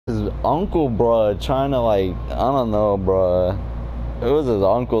uncle, bruh, trying to like, I don't know, bruh. It was his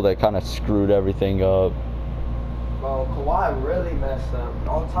uncle that kind of screwed everything up. Bro, Kawhi really messed up.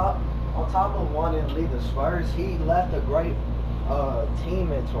 On top of wanting to leave the Spurs, he left a great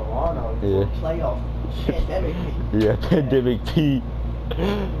team in Toronto for playoff pandemic. Yeah, pandemic P.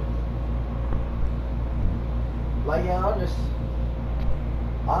 Like, yeah,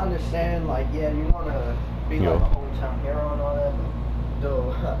 I understand, like, yeah, you want to be like a hometown hero and all that, but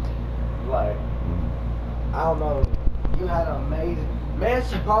dude, like, I don't know, you had an amazing, man,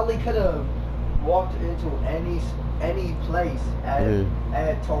 she probably could have walked into any place at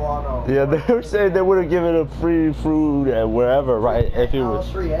Toronto. Yeah, they were saying they would have given him free food and wherever, right? If he was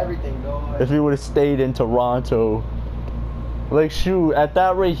free everything, though. If he would have stayed in Toronto. Like, shoot, at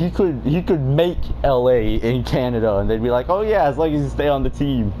that rate, he could make LA in Canada, and they'd be like, oh yeah, as long as you stay on the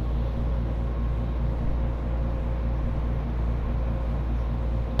team.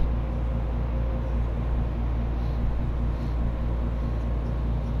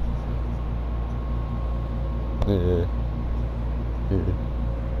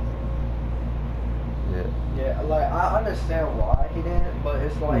 Yeah, like, I understand why he didn't, but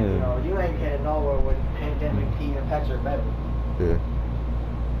it's like, you know, you ain't getting nowhere with pandemic P and Patrick Beverly. Yeah.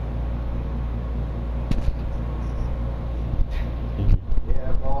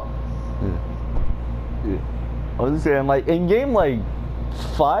 Yeah, bro. I was just saying, like, in game, like,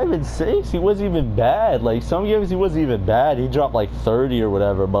 5 and 6, he wasn't even bad. Like, some games he wasn't even bad. He dropped, like, 30 or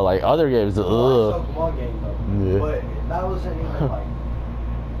whatever, but, like, other games, Well, I took one game, though. Yeah. But that wasn't even, like,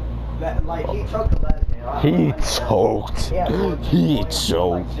 that, like, he took the last game. He choked. He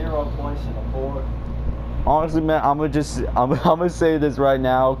choked. Like 0 points in the fourth. Honestly, man, I'm gonna say this right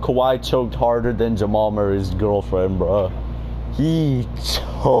now. Kawhi choked harder than Jamal Murray's girlfriend, bro. He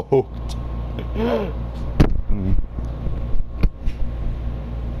choked.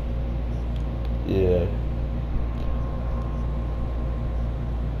 Yeah.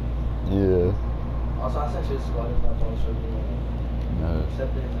 Yeah. Also, I sent you this squad if I don't show you. No.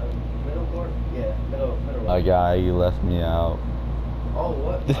 Except in the middle court? Yeah, middle right. My guy, you left me out. Oh,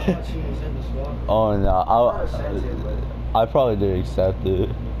 what? I thought she was in the squad. Oh, no. I probably did accept it.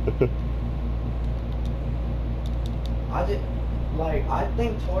 I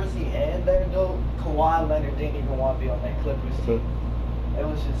think towards the end there, though, Kawhi Leonard didn't even want to be on that Clippers team. It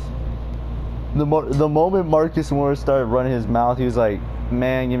was just... The moment Marcus Morris started running his mouth, he was like,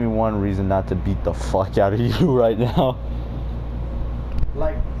 man, give me one reason not to beat the fuck out of you right now.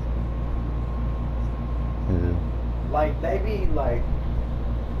 Like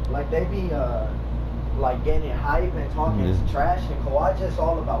they be getting hype and talking trash, and Kawhi just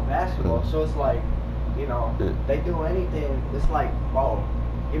all about basketball. So it's like, you know, they do anything. It's like, bro,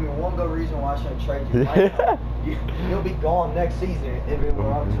 give me one good reason why I shouldn't trade you. You'll be gone next season if it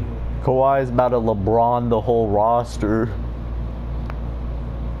were up to you. Kawhi's about to LeBron the whole roster.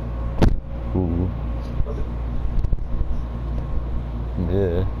 Ooh.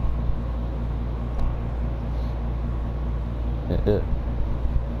 Yeah. Yeah.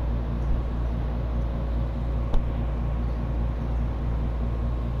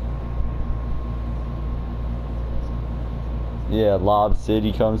 Yeah, Lob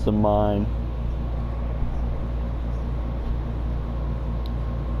City comes to mind.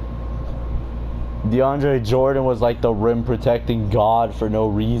 DeAndre Jordan was like the rim protecting god for no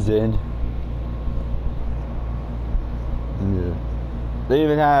reason. Yeah. They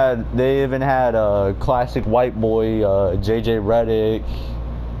even had a classic white boy, JJ Redick.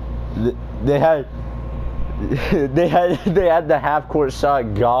 They had the half court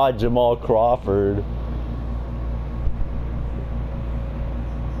shot god Jamal Crawford.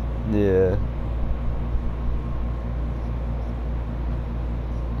 Yeah.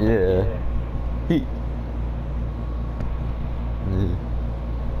 Yeah.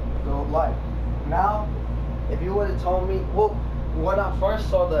 So, like, now, if you would have told me, well, when I first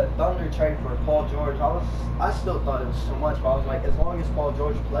saw the Thunder trade for Paul George, I still thought it was too much, but I was like, as long as Paul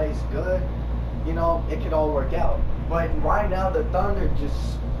George plays good, you know, it could all work out. But right now, the Thunder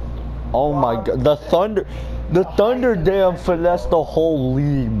just... Oh my God, the Thunder damn finessed the whole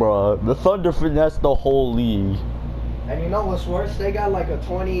league, bro. The Thunder finessed the whole league. And you know what's worse? They got like a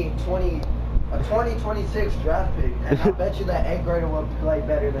 2026 draft pick, and I bet you that 8th grader will play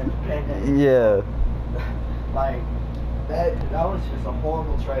better than Pandemic. Yeah. Like, that was just a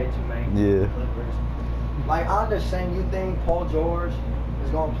horrible trade to make. Yeah. Clippers. Like, I understand you think Paul George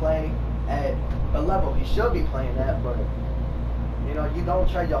is going to play at a level he should be playing at, but, you know, you don't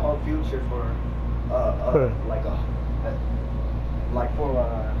trade your whole future for,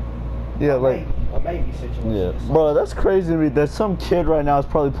 a maybe situation. Yeah, bro, that's crazy to me. There's some kid right now is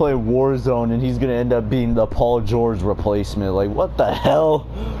probably playing Warzone and he's gonna end up being the Paul George replacement. Like, what the hell?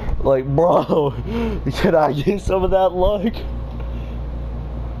 Like, bro, can I get some of that luck?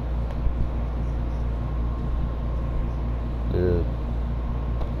 Yeah.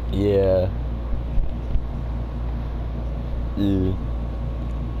 Yeah.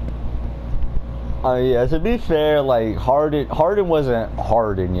 Yeah, to be fair, like, Harden wasn't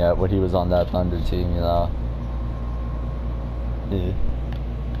Harden yet when he was on that Thunder team, you know? Yeah.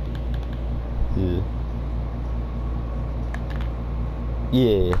 Yeah.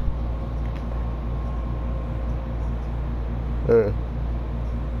 Yeah.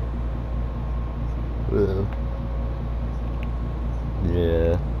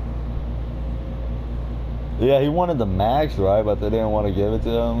 Yeah. Yeah, he wanted the max, right? But they didn't want to give it to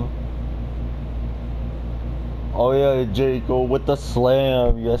him. Oh yeah, Jacob with the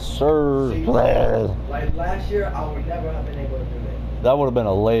slam, yes sir. See, like last year, I would never have been able to do that. That would have been a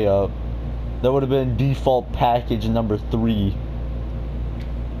layup. That would have been default package number 3.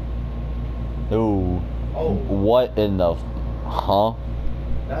 Ooh. Oh. What in the? Huh?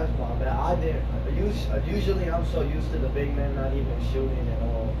 That's my bad. I didn't. Usually, I'm so used to the big men not even shooting at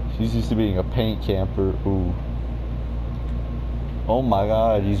all. She's used to being a paint camper. Ooh. Oh my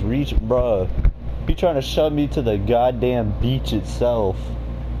God, he's reaching, bruh. He trying to shove me to the goddamn beach itself.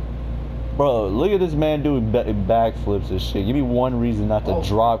 Bro, look at this man doing backflips and shit. Give me one reason not to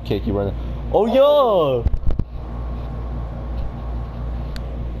drop kick you right now. Oh, yeah!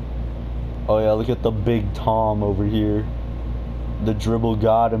 Oh, yeah, look at the big Tom over here. The dribble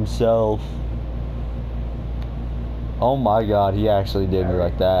god himself. Oh my God, he actually did me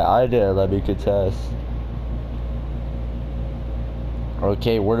like that. I did, let me contest.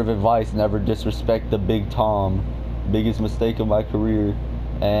 Okay, word of advice, never disrespect the big Tom. Biggest mistake of my career.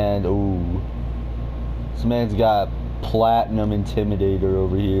 And, ooh. This man's got platinum intimidator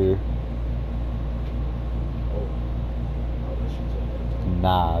over here.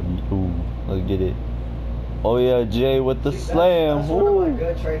 Nah, ooh, let's get it. Oh yeah, Jay with the slam. That's one of my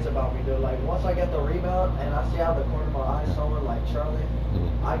good traits about me, dude. Like, once I get the rebound and I see out the corner of my eye someone like Charlie,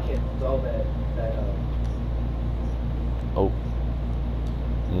 I can throw that Oh.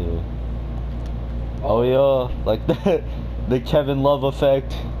 Yeah. Oh yeah, like the Kevin Love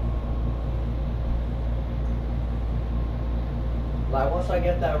effect. Like, once I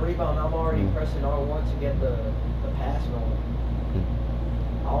get that rebound, I'm already pressing R1 to get the pass going.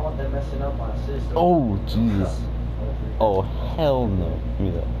 I don't want them messing up my assist. Oh Jesus. Oh hell no. Give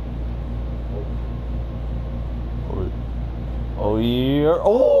me that. Oh yeah.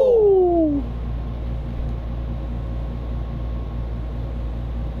 Oh.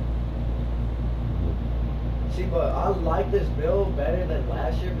 See, but I like this build better than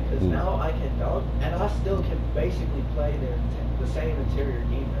last year because now I can dunk and I still can basically play the same interior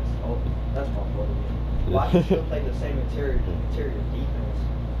defense. Oh, that's my fault again. Well, I can still play the same interior defense,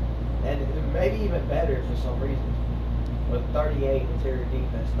 and maybe even better for some reason. With 38 interior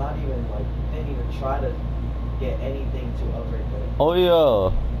defense, not even like didn't even try to get anything to upgrade that. Oh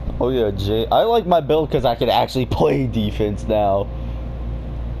yeah. Oh yeah, Jay. I like my build because I can actually play defense now.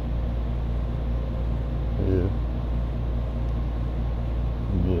 Yeah.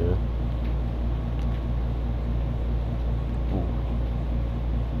 Yeah. Ooh.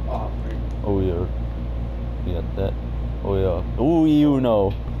 Oh yeah. You got that. Oh yeah. Ooh, you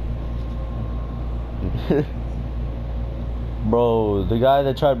know. Bro, the guy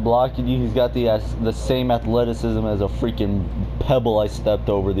that tried blocking you, he's got the same athleticism as a freaking pebble I stepped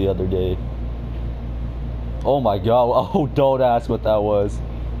over the other day. Oh my God. Oh, don't ask what that was.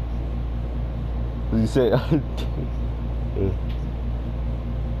 You say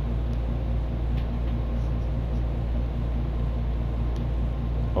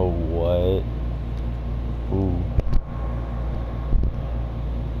oh what? Ooh.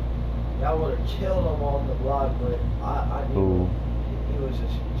 That would have killed him on the block, but I knew he was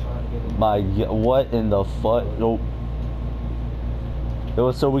just trying to get him. My God, what in the fuck? Nope. It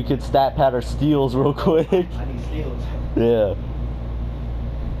was so we could stat pad our steals real quick. I need steals. Yeah.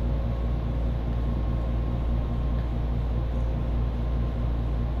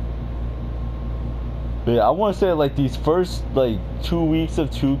 But yeah, I want to say like these first like 2 weeks of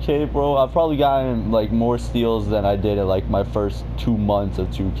 2K, bro, I've probably gotten like more steals than I did in like my first 2 months of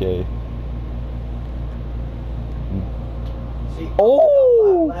 2K. See,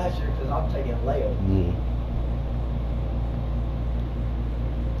 oh! Last year because I'm taking layups. Yeah.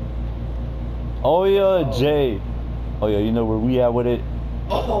 Oh yeah, Jay. Oh yeah, you know where we at with it?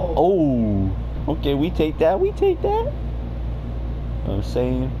 Oh. Okay, we take that. We take that. I'm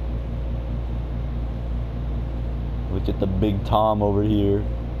saying. Look at the Big Tom over here.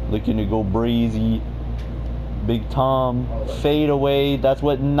 Looking to go breezy. Big Tom, fade away. That's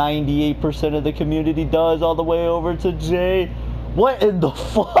what 98% of the community does, all the way over to Jay. What in the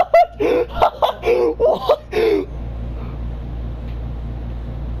fuck? What?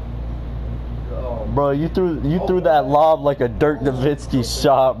 Bro, you threw that lob like a Dirk Nowitzki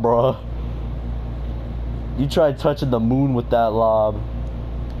shot, bro. You tried touching the moon with that lob.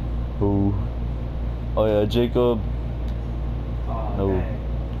 Ooh. Oh yeah, Jacob. No.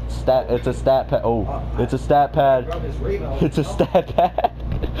 It's a stat pad. Oh, it's a stat pad. It's a stat pad.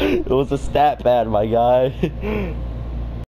 It was a stat pad, my guy.